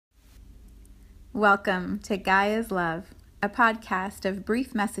Welcome to Gaia's Love, a podcast of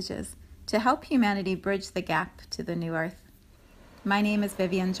brief messages to help humanity bridge the gap to the new earth. My name is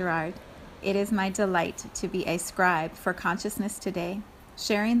Vivian Gerard. It is my delight to be a scribe for consciousness today,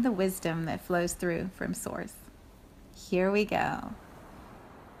 sharing the wisdom that flows through from Source. Here we go.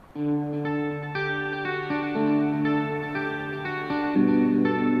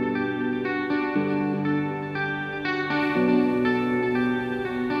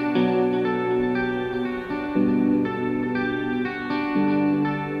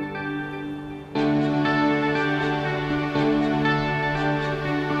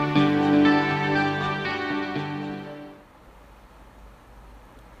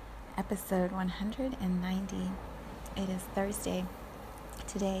 Episode 190. It is Thursday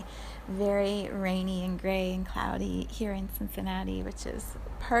today. Very rainy and gray and cloudy here in Cincinnati, which is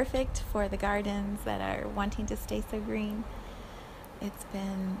perfect for the gardens that are wanting to stay so green. It's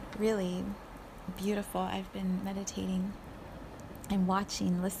been really beautiful. I've been meditating and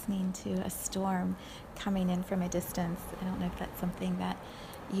watching, listening to a storm coming in from a distance. I don't know if that's something that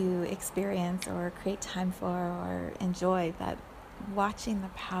you experience or create time for or enjoy, but watching the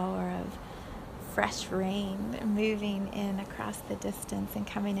power of fresh rain moving in across the distance and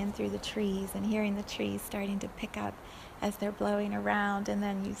coming in through the trees and hearing the trees starting to pick up as they're blowing around, and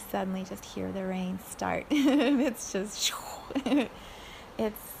then you suddenly just hear the rain start. It's just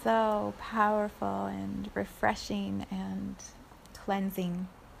it's so powerful and refreshing and cleansing.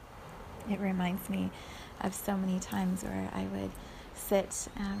 It reminds me of so many times where I would sit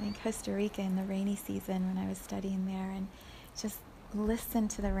in Costa Rica in the rainy season when I was studying there and just listen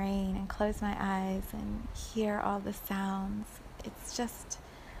to the rain and close my eyes and hear all the sounds. It's just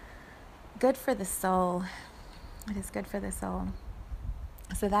good for the soul. It is good for the soul.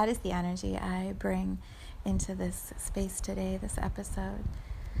 So that is the energy I bring into this space today, this episode.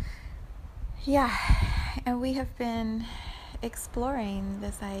 Yeah, and we have been exploring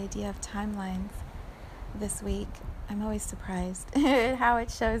this idea of timelines this week. I'm always surprised how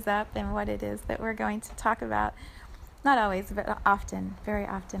it shows up and what it is that we're going to talk about. Not always, but often, very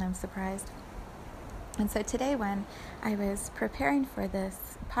often I'm surprised. And so today when I was preparing for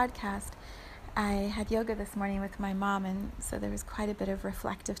this podcast, I had yoga this morning with my mom, and so there was quite a bit of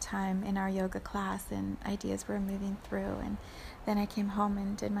reflective time in our yoga class and ideas were moving through. And then I came home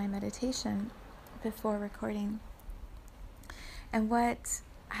and did my meditation before recording. And what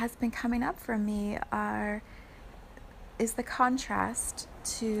has been coming up for me is the contrast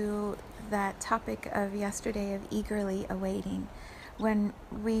to that topic of yesterday of eagerly awaiting. When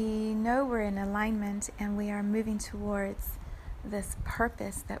we know we're in alignment and we are moving towards this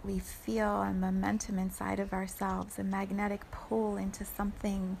purpose that we feel a momentum inside of ourselves, a magnetic pull into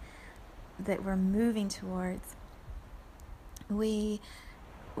something that we're moving towards, we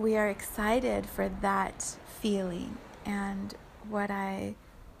are excited for that feeling. And what I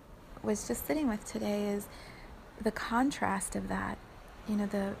was just sitting with today is the contrast of that. You know,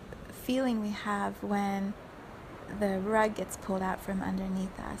 the feeling we have when the rug gets pulled out from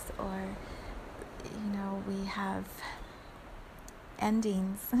underneath us, or, you know, we have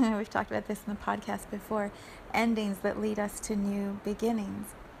endings. We've talked about this in the podcast before, endings that lead us to new beginnings.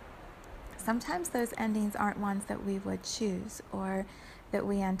 Sometimes those endings aren't ones that we would choose or that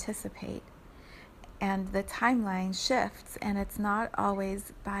we anticipate. And the timeline shifts, and it's not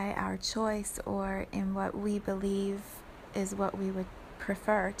always by our choice or in what we believe is what we would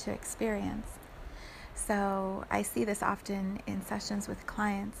prefer to experience. So I see this often in sessions with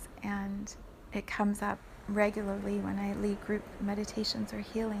clients, and it comes up regularly when I lead group meditations or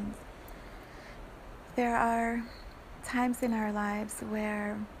healings. There are times in our lives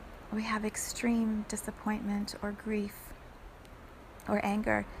where we have extreme disappointment or grief or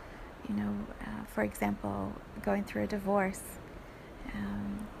anger. You know, for example, going through a divorce,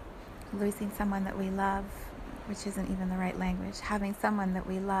 losing someone that we love, which isn't even the right language, having someone that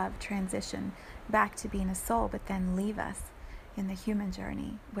we love transition back to being a soul, but then leave us in the human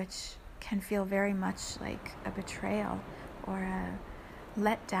journey, which can feel very much like a betrayal or a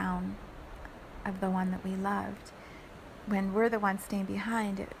letdown of the one that we loved. When we're the one staying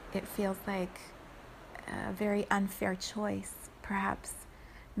behind, it feels like a very unfair choice, perhaps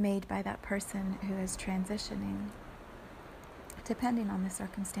made by that person who is transitioning, depending on the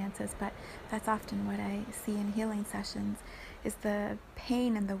circumstances. But that's often what I see in healing sessions, is the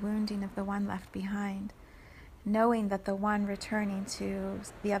pain and the wounding of the one left behind, knowing that the one returning to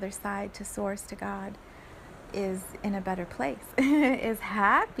the other side, to Source, to God, is in a better place, is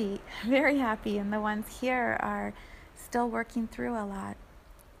happy, very happy, and the ones here are still working through a lot.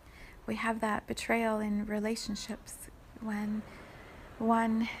 We have that betrayal in relationships when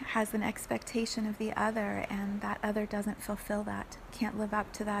one has an expectation of the other, and that other doesn't fulfill that, can't live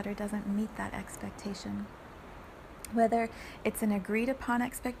up to that, or doesn't meet that expectation. Whether it's an agreed upon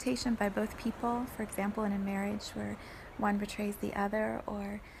expectation by both people, for example, in a marriage where one betrays the other,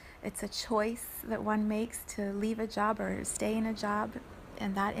 or it's a choice that one makes to leave a job or stay in a job,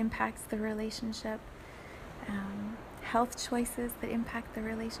 and that impacts the relationship. Health choices that impact the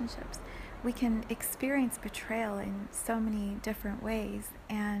relationships. We can experience betrayal in so many different ways,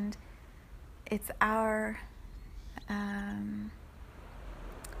 and it's our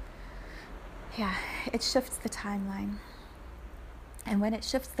it shifts the timeline. And when it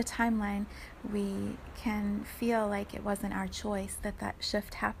shifts the timeline, we can feel like it wasn't our choice that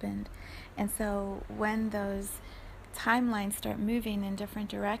shift happened. And so when those timelines start moving in different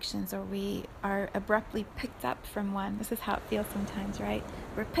directions, or we are abruptly picked up from one, this is how it feels sometimes, right?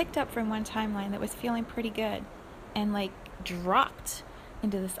 We're picked up from one timeline that was feeling pretty good and like dropped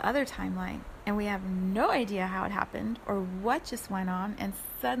into this other timeline, and we have no idea how it happened or what just went on, and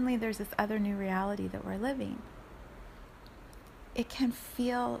suddenly there's this other new reality that we're living. It can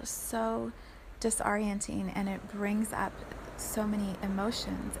feel so disorienting, and it brings up so many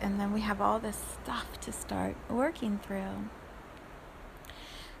emotions, and then we have all this stuff to start working through.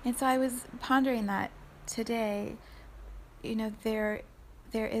 And so I was pondering that today.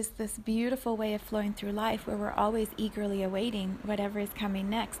 There is this beautiful way of flowing through life where we're always eagerly awaiting whatever is coming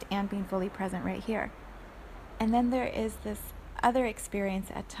next and being fully present right here. And then there is this other experience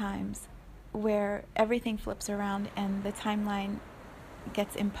at times where everything flips around and the timeline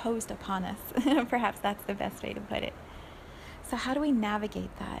gets imposed upon us. Perhaps that's the best way to put it. So how do we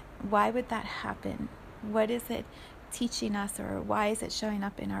navigate that? Why would that happen? What is it teaching us, or why is it showing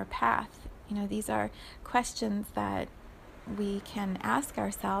up in our path? These are questions that we can ask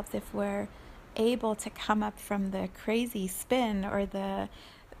ourselves if we're able to come up from the crazy spin or the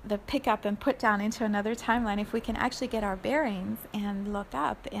pick up and put down into another timeline. If we can actually get our bearings and look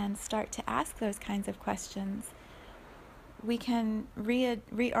up and start to ask those kinds of questions, we can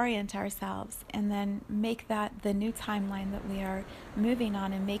reorient ourselves and then make that the new timeline that we are moving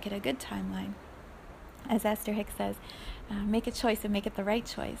on, and make it a good timeline. As Esther Hicks says, make a choice and make it the right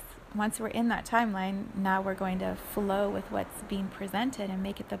choice. Once we're in that timeline, now we're going to flow with what's being presented and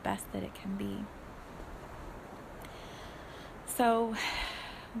make it the best that it can be. So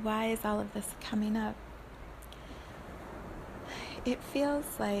why is all of this coming up? It feels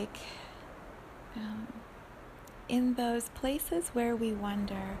like in those places where we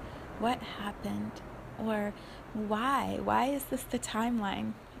wonder what happened, or why is this the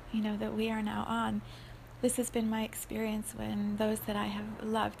timeline that we are now on. This has been my experience when those that I have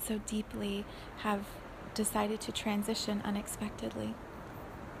loved so deeply have decided to transition unexpectedly.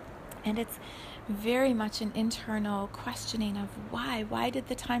 And it's very much an internal questioning of why. Why did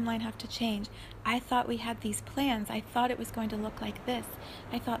the timeline have to change? I thought we had these plans. I thought it was going to look like this.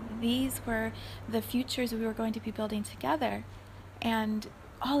 I thought these were the futures we were going to be building together. And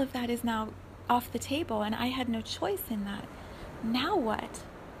all of that is now off the table, and I had no choice in that. Now what?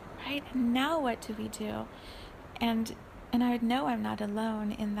 Right? Now what do we do? And I know I'm not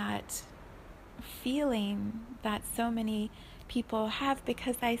alone in that feeling that so many people have,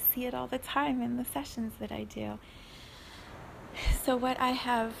 because I see it all the time in the sessions that I do. So what I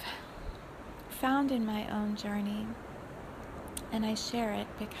have found in my own journey, and I share it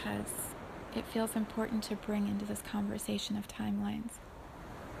because it feels important to bring into this conversation of timelines.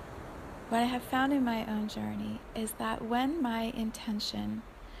 What I have found in my own journey is that when my intention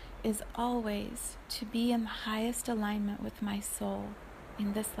is always to be in the highest alignment with my soul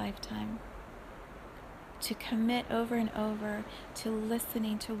in this lifetime, to commit over and over to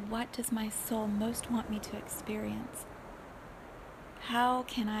listening to what does my soul most want me to experience. How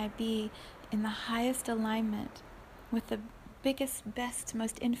can I be in the highest alignment with the biggest, best,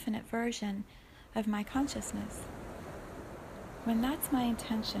 most infinite version of my consciousness? When that's my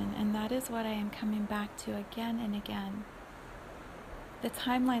intention, and that is what I am coming back to again and again, the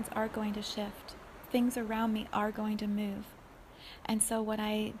timelines are going to shift. Things around me are going to move. And so what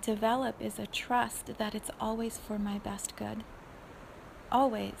I develop is a trust that it's always for my best good.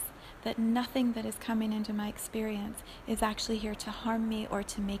 Always. That nothing that is coming into my experience is actually here to harm me or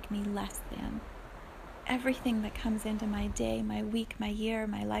to make me less than. Everything that comes into my day, my week, my year,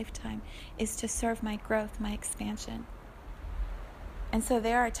 my lifetime is to serve my growth, my expansion. And so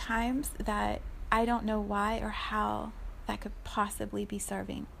there are times that I don't know why or how that could possibly be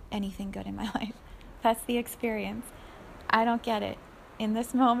serving anything good in my life. That's the experience. I don't get it. In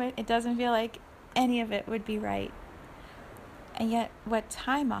this moment, it doesn't feel like any of it would be right. And yet, what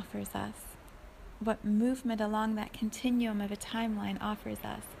time offers us what movement along that continuum of a timeline offers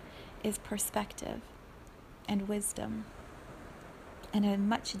us is perspective and wisdom and a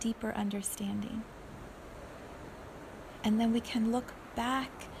much deeper understanding. And then we can look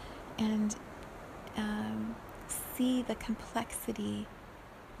back and see the complexity,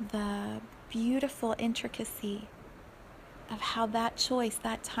 the beautiful intricacy of how that choice,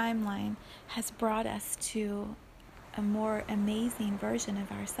 that timeline, has brought us to a more amazing version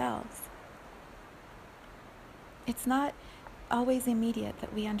of ourselves. It's not always immediate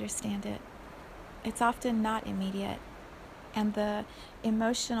that we understand it. It's often not immediate. And the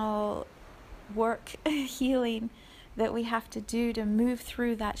emotional work, healing that we have to do to move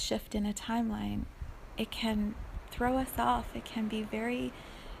through that shift in a timeline, it can throw us off. It can be very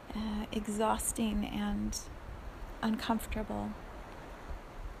exhausting and uncomfortable.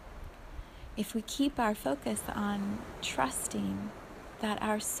 If we keep our focus on trusting that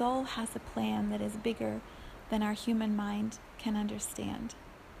our soul has a plan that is bigger than our human mind can understand,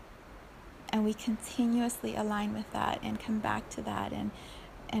 and we continuously align with that and come back to that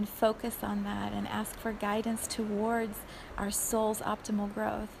and focus on that and ask for guidance towards our soul's optimal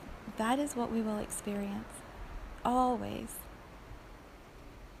growth, that is what we will experience. Always.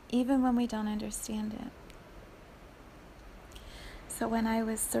 Even when we don't understand it. So when I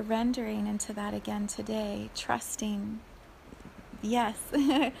was surrendering into that again today, trusting, yes,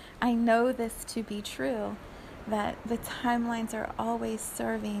 I know this to be true, that the timelines are always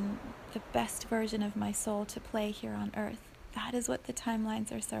serving the best version of my soul to play here on earth. That is what the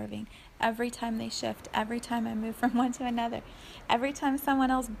timelines are serving. Every time they shift, every time I move from one to another, every time someone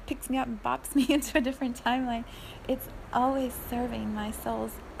else picks me up and bops me into a different timeline, it's always serving my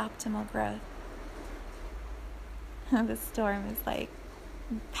soul's optimal growth. The storm is like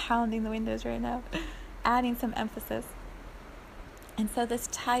pounding the windows right now, adding some emphasis. And so this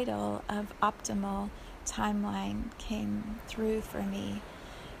title of optimal timeline came through for me.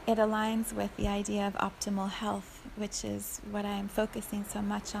 It aligns with the idea of optimal health, which is what I am focusing so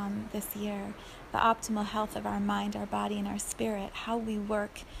much on this year. The optimal health of our mind, our body, and our spirit, how we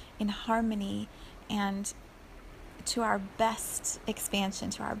work in harmony and to our best expansion,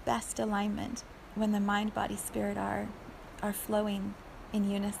 to our best alignment, when the mind, body, spirit are flowing in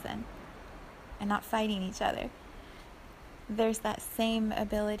unison and not fighting each other. There's that same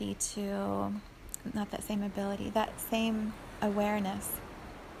ability that same awareness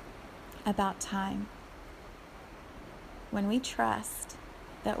about time. When we trust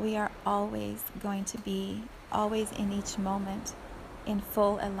that we are always going to be, always in each moment, in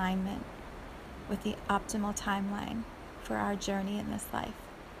full alignment with the optimal timeline for our journey in this life,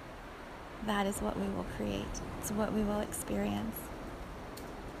 that is what we will create. It's what we will experience.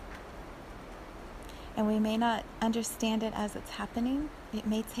 And we may not understand it as it's happening. It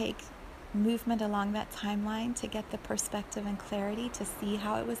may take movement along that timeline to get the perspective and clarity to see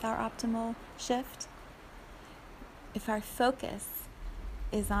how it was our optimal shift. If our focus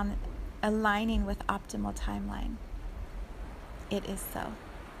is on aligning with optimal timeline, it is so.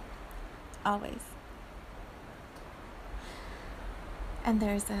 Always. And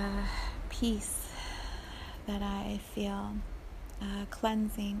there's a peace that I feel, a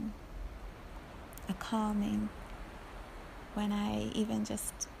cleansing, a calming, when I even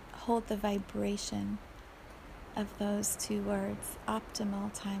just hold the vibration of those two words,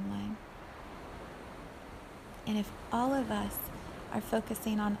 optimal timeline. And if all of us are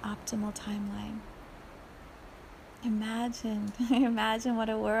focusing on optimal timeline, imagine what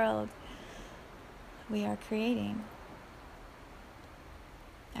a world we are creating.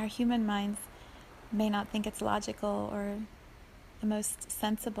 Our human minds may not think it's logical or the most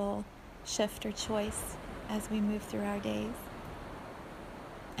sensible shift or choice as we move through our days.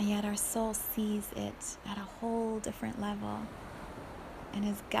 And yet our soul sees it at a whole different level and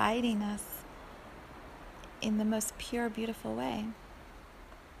is guiding us in the most pure, beautiful way.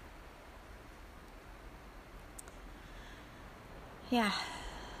 Yeah.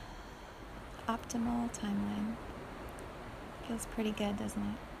 Optimal timeline. Feels pretty good,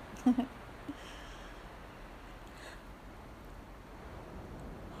 doesn't it?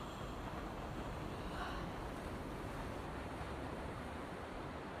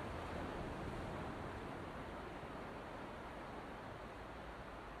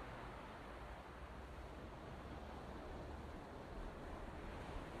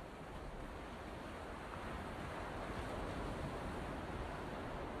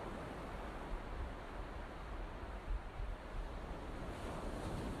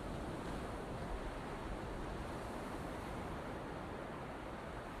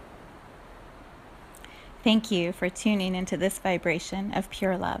 Thank you for tuning into this vibration of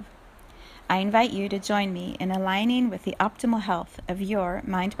pure love. I invite you to join me in aligning with the optimal health of your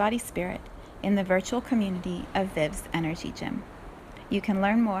mind, body, spirit in the virtual community of Viv's Energy Gym. You can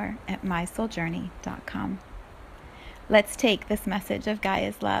learn more at mysouljourney.com. Let's take this message of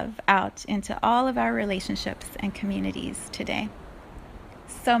Gaia's love out into all of our relationships and communities today.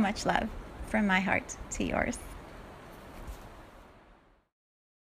 So much love from my heart to yours.